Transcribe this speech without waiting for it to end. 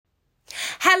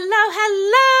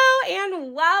Hello,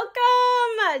 and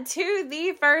welcome to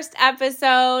the first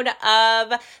episode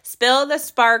of Spill the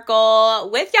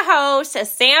Sparkle with your host,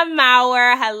 Sam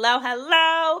Maurer.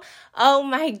 Hello. Oh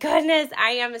my goodness,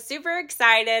 I am super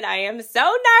excited. I am so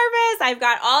nervous. I've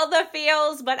got all the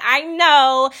feels, but I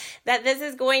know that this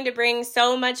is going to bring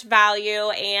so much value,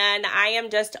 and I am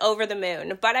just over the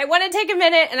moon. But I want to take a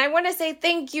minute, and I want to say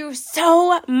thank you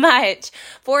so much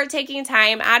for taking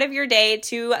time out of your day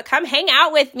to come hang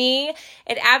out with me.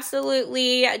 It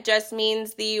absolutely just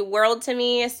means the world to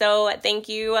me, so thank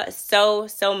you so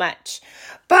much.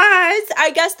 But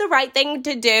I guess the right thing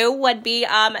to do would be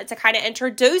to kind of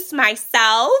introduce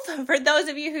myself. For those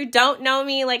of you who don't know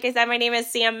me, like I said, my name is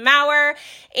Sam Maurer,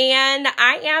 and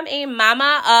I am a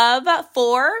mama of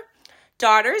 4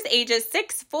 daughters, ages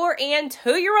 6, 4, and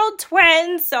 2-year-old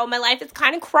twins. So my life is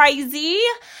kind of crazy.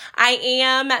 I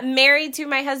am married to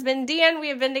my husband, Dan. We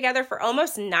have been together for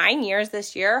almost 9 years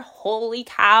this year. Holy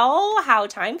cow, how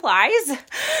time flies.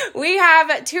 We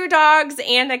have 2 dogs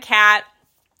and a cat.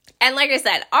 And like I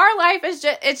said, our life is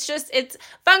it's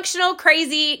functional,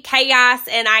 crazy chaos,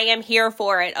 and I am here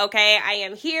for it, okay? I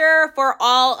am here for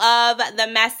all of the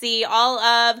messy, all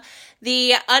of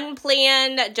the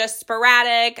unplanned, just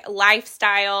sporadic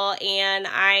lifestyle, and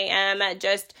I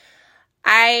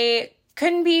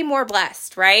couldn't be more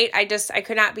blessed, right? I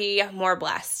could not be more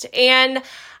blessed. And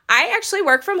I actually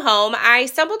work from home. I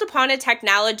stumbled upon a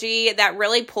technology that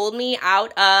really pulled me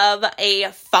out of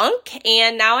a funk,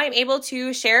 and now I'm able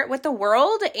to share it with the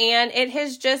world, and it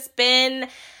has been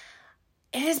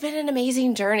an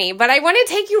amazing journey. But I want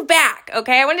to take you back,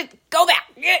 okay? I want to go back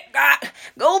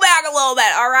a little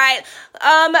bit, all right?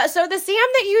 So the Sam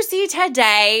that you see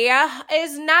today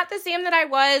is not the Sam that I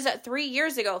was 3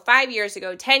 years ago, 5 years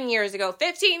ago, 10 years ago,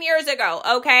 15 years ago,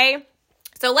 okay?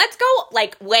 So let's go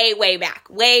like way back,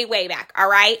 all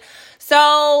right? So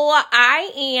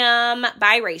I am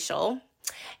biracial,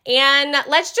 and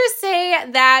let's just say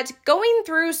that going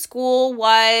through school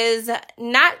was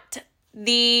not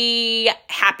the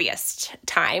happiest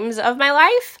times of my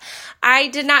life. I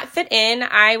did not fit in.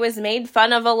 I was made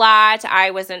fun of a lot.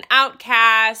 I was an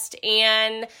outcast,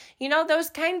 and those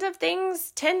kinds of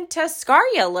things tend to scar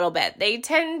you a little bit. They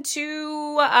tend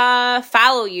to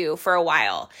follow you for a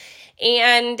while.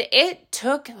 And it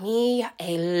took me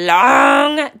a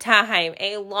long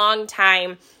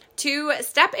time to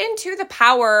step into the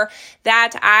power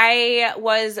that I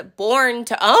was born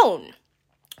to own,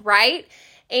 right?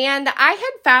 And I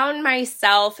had found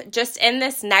myself just in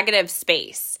this negative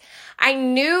space. I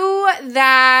knew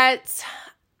that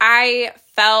I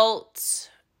felt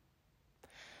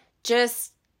just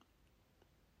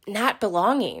not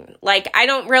belonging. Like, I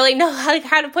don't really know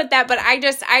how to put that, but I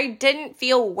didn't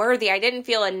feel worthy. I didn't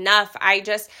feel enough. I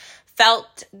just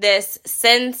felt this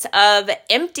sense of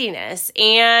emptiness,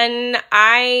 and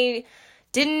I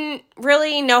didn't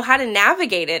really know how to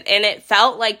navigate it, and it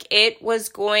felt like it was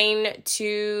going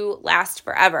to last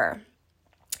forever.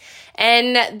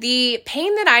 And the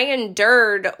pain that I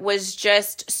endured was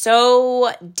just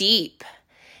so deep,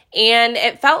 and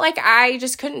it felt like I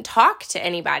just couldn't talk to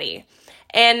anybody.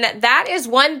 And that is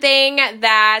one thing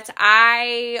that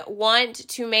I want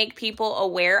to make people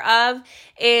aware of,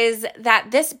 is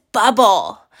that this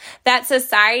bubble that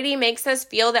society makes us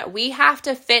feel that we have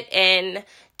to fit in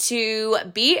to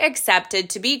be accepted,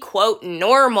 to be, quote,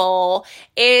 normal,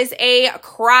 is a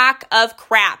crock of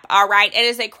crap, all right? It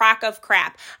is a crock of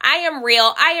crap. I am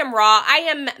real. I am raw. I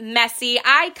am messy.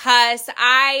 I cuss.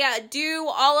 I do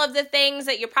all of the things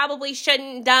that you probably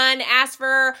shouldn't done, ask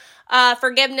for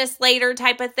forgiveness later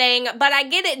type of thing, but I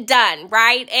get it done,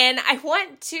 right? And I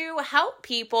want to help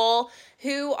people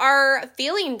who are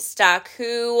feeling stuck,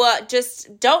 who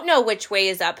just don't know which way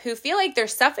is up, who feel like they're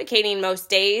suffocating most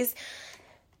days,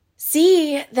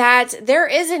 see that there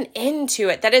is an end to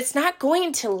it, that it's not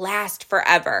going to last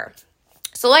forever.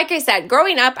 So like I said,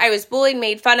 growing up, I was bullied,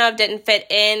 made fun of, didn't fit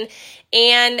in,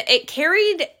 and it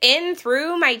carried in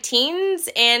through my teens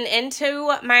and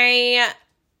into my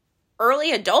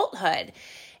early adulthood.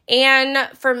 And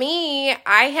for me,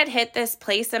 I had hit this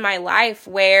place in my life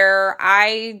where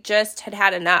I just had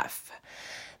had enough.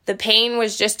 The pain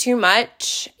was just too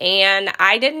much, and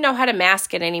I didn't know how to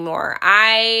mask it anymore.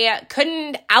 I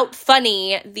couldn't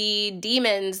out-funny the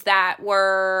demons that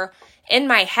were in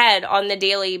my head on the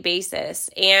daily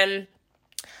basis. And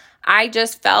I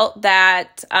just felt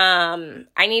that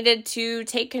I needed to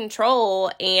take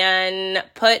control and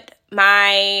put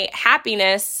my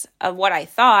happiness of what I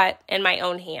thought in my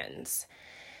own hands.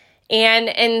 And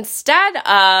instead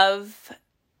of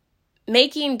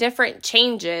making different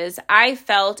changes, I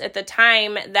felt at the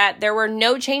time that there were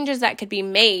no changes that could be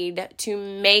made to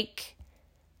make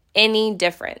any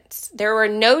difference. There were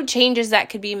no changes that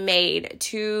could be made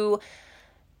to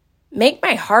make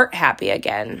my heart happy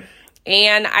again.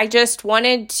 And I just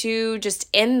wanted to just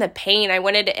end the pain. I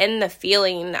wanted to end the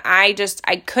feeling. I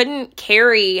couldn't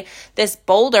carry this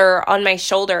boulder on my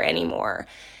shoulder anymore.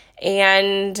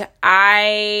 And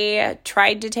I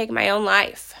tried to take my own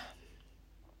life.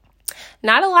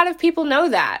 Not a lot of people know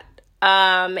that.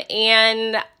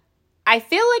 And I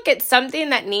feel like it's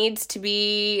something that needs to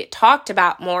be talked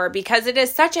about more because it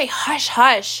is such a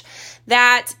hush-hush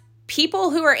that people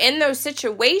who are in those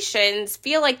situations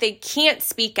feel like they can't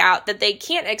speak out, that they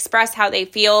can't express how they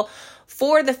feel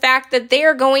for the fact that they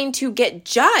are going to get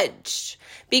judged.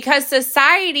 Because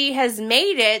society has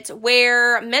made it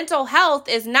where mental health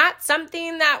is not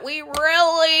something that we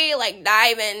really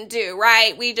dive into,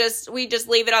 right? We just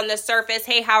leave it on the surface.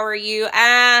 Hey, how are you?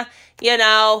 All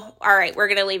right, we're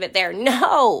going to leave it there.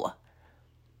 No.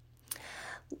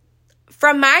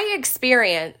 From my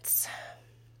experience,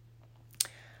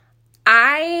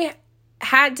 I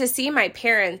had to see my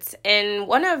parents in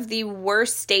one of the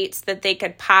worst states that they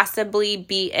could possibly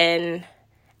be in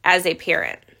as a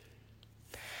parent.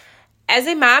 As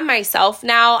a mom myself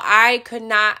now, I could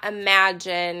not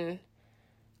imagine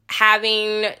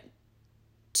having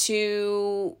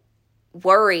to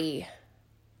worry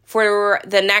for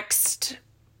the next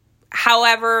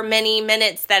however many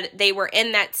minutes that they were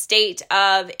in that state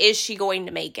of, is she going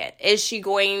to make it? Is she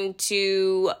going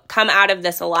to come out of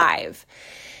this alive?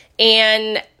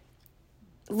 And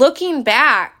looking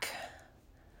back,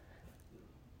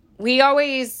 we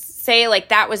always say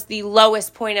that was the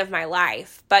lowest point of my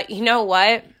life. But you know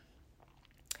what?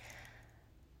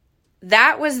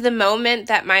 That was the moment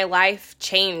that my life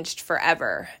changed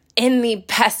forever in the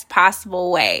best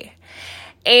possible way.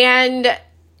 And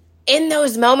in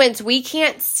those moments, we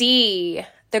can't see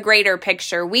the greater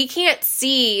picture. We can't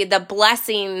see the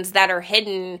blessings that are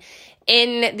hidden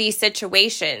in these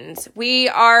situations. We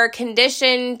are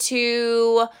conditioned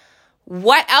to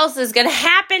what else is going to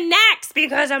happen next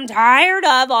because I'm tired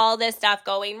of all this stuff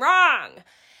going wrong.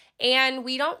 And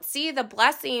we don't see the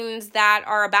blessings that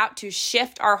are about to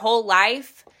shift our whole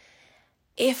life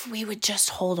if we would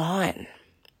just hold on.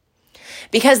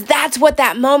 Because that's what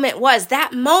that moment was.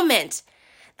 That moment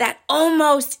that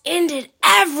almost ended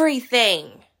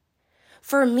everything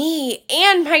for me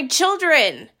and my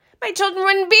children. My children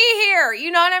wouldn't be here.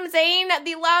 You know what I'm saying?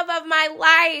 The love of my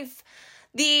life,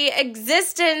 the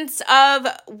existence of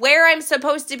where I'm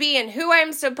supposed to be and who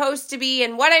I'm supposed to be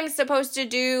and what I'm supposed to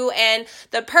do and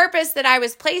the purpose that I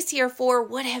was placed here for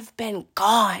would have been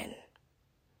gone.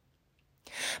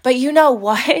 But you know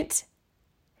what?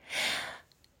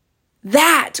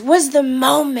 That was the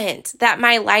moment that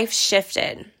my life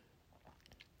shifted.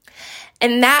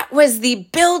 And that was the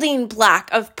building block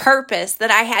of purpose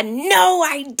that I had no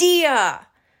idea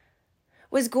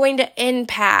was going to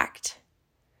impact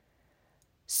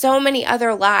so many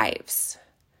other lives.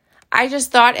 I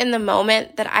just thought in the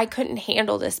moment that I couldn't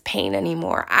handle this pain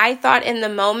anymore. I thought in the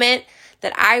moment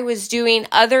that I was doing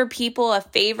other people a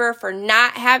favor for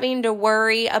not having to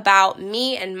worry about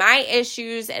me and my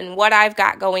issues and what I've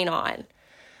got going on.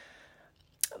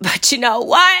 But you know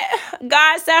what?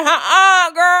 God said,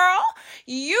 girl,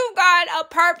 you got a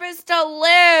purpose to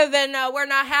live and we're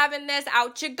not having this.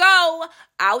 Out you go.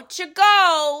 Out you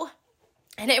go.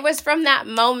 And it was from that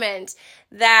moment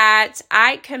that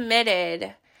I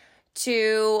committed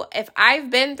to, if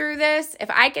I've been through this, if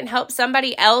I can help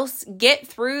somebody else get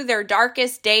through their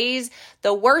darkest days,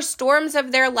 the worst storms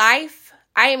of their life,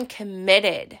 I am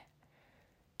committed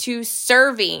to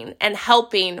serving and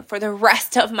helping for the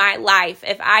rest of my life.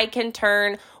 If I can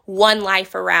turn one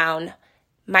life around,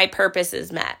 my purpose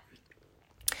is met.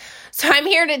 So I'm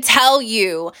here to tell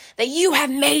you that you have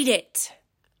made it.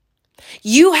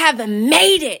 You have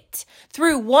made it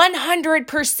through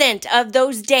 100% of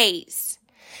those days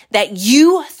that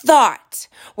you thought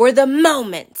were the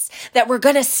moments that were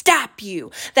going to stop you,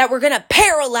 that were going to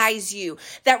paralyze you,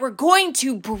 that were going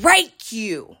to break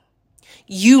you.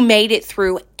 You made it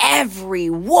through every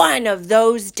one of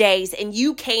those days and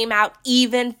you came out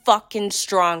even fucking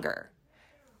stronger.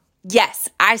 Yes,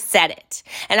 I said it.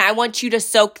 And I want you to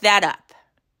soak that up.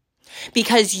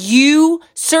 Because you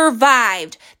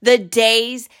survived the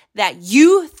days that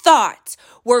you thought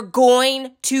were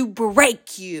going to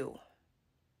break you.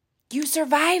 You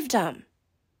survived them.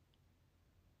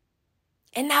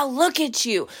 And now look at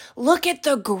you. Look at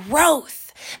the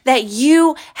growth that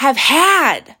you have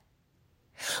had.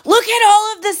 Look at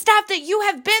all of the stuff that you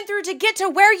have been through to get to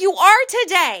where you are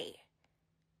today.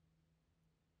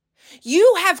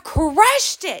 You have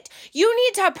crushed it. You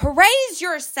need to praise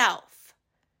yourself.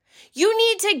 You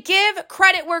need to give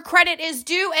credit where credit is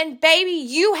due, and baby,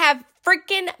 you have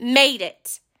freaking made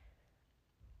it.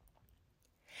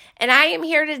 And I am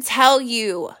here to tell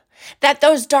you that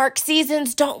those dark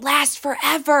seasons don't last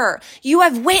forever. You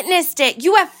have witnessed it.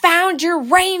 You have found your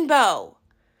rainbow.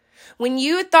 When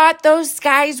you thought those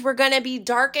skies were going to be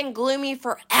dark and gloomy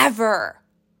forever,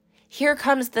 here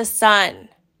comes the sun.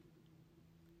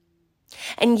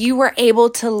 And you were able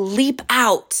to leap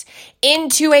out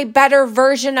into a better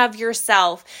version of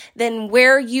yourself than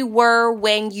where you were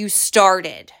when you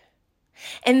started.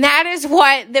 And that is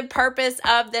what the purpose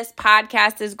of this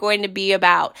podcast is going to be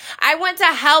about. I want to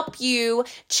help you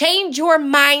change your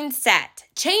mindset,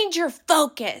 change your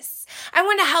focus. I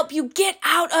want to help you get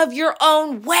out of your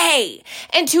own way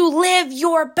and to live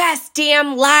your best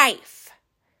damn life.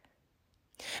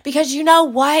 Because you know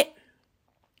what?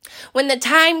 When the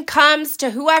time comes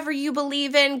to whoever you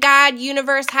believe in, God,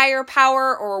 universe, higher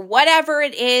power, or whatever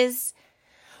it is,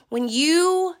 when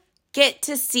you get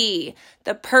to see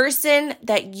the person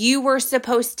that you were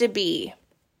supposed to be,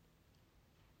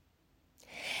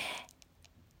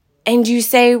 and you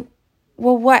say,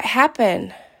 well, what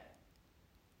happened?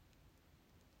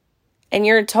 And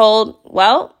you're told,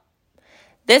 well,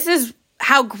 this is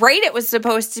how great it was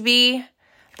supposed to be.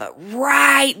 But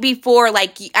right before,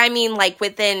 like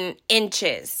within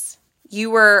inches,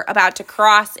 you were about to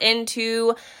cross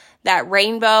into that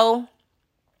rainbow,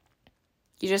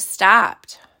 you just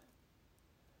stopped.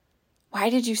 Why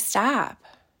did you stop?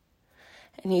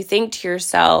 And you think to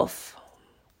yourself,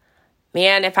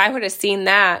 man, if I would have seen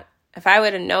that, if I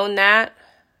would have known that,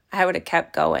 I would have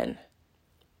kept going.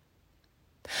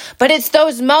 But it's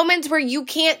those moments where you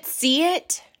can't see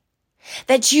it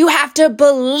that you have to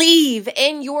believe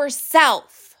in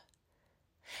yourself,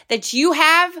 that you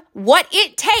have what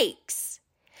it takes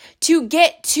to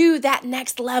get to that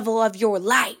next level of your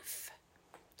life.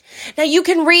 Now, you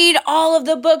can read all of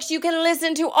the books, you can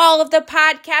listen to all of the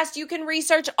podcasts, you can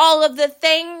research all of the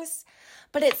things,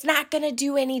 but it's not going to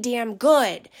do any damn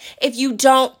good if you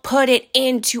don't put it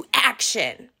into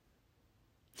action.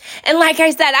 And like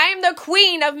I said, I am the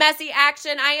queen of messy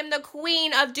action. I am the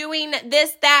queen of doing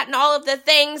this, that, and all of the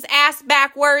things ass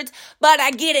backwards, but I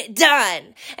get it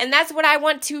done. And that's what I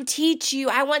want to teach you.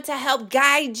 I want to help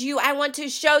guide you. I want to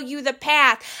show you the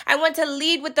path. I want to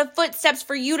lead with the footsteps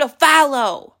for you to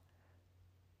follow.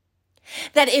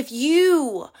 That if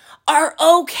you are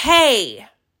okay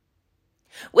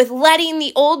with letting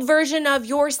the old version of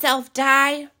yourself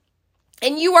die,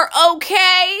 and you are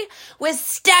okay with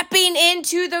stepping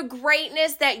into the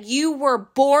greatness that you were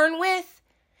born with,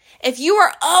 if you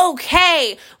are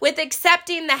okay with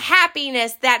accepting the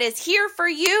happiness that is here for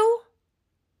you,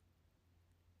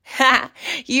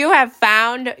 you have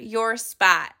found your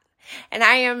spot. And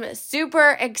I am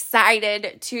super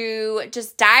excited to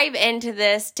just dive into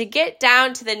this, to get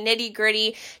down to the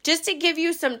nitty-gritty, just to give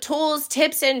you some tools,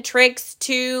 tips, and tricks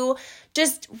to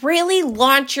just really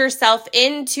launch yourself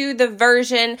into the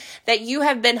version that you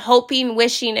have been hoping,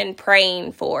 wishing, and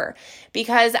praying for.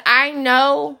 Because I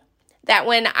know that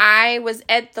when I was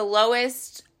at the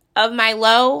lowest of my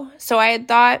low, so I had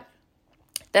thought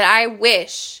that I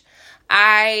wish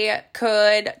I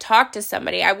could talk to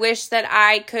somebody. I wish that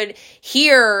I could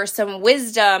hear some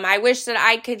wisdom. I wish that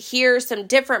I could hear some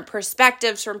different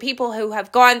perspectives from people who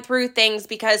have gone through things,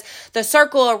 because the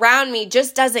circle around me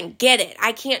just doesn't get it.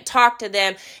 I can't talk to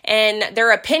them, and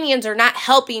their opinions are not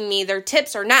helping me. Their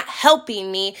tips are not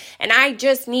helping me, and I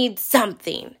just need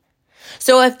something.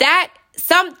 So if that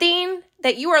something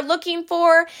that you are looking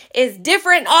for is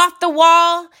different, off the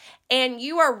wall, and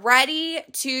you are ready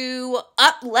to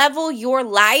up-level your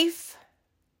life,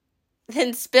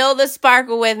 then spill the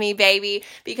sparkle with me, baby,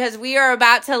 because we are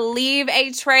about to leave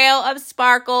a trail of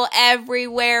sparkle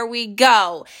everywhere we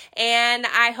go. And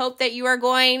I hope that you are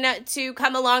going to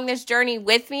come along this journey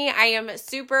with me. I am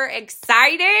super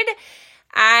excited.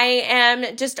 I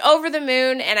am just over the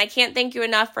moon, and I can't thank you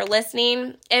enough for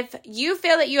listening. If you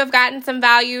feel that you have gotten some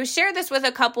value, share this with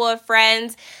a couple of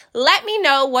friends. Let me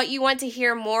know what you want to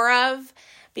hear more of,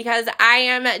 because I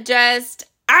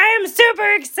am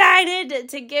super excited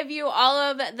to give you all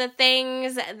of the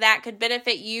things that could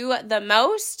benefit you the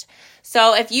most.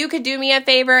 So if you could do me a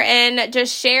favor and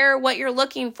just share what you're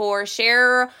looking for,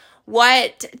 share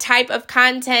what type of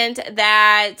content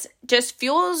that just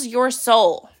fuels your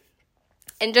soul.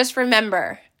 And just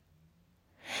remember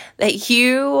that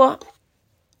you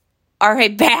are a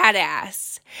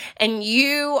badass and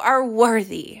you are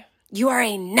worthy. You are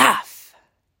enough.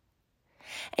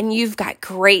 And you've got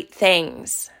great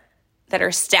things that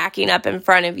are stacking up in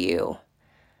front of you.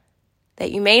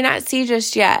 that you may not see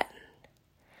just yet,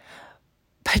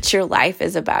 but your life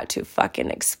is about to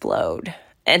fucking explode.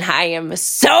 And I am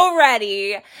so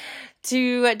ready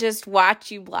to just watch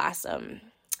you blossom.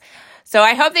 So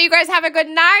I hope that you guys have a good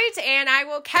night, and I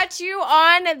will catch you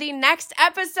on the next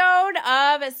episode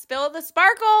of Spill the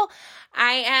Sparkle.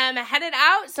 I am headed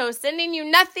out, so sending you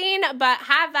nothing but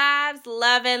high vibes,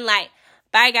 love, and light.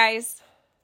 Bye, guys.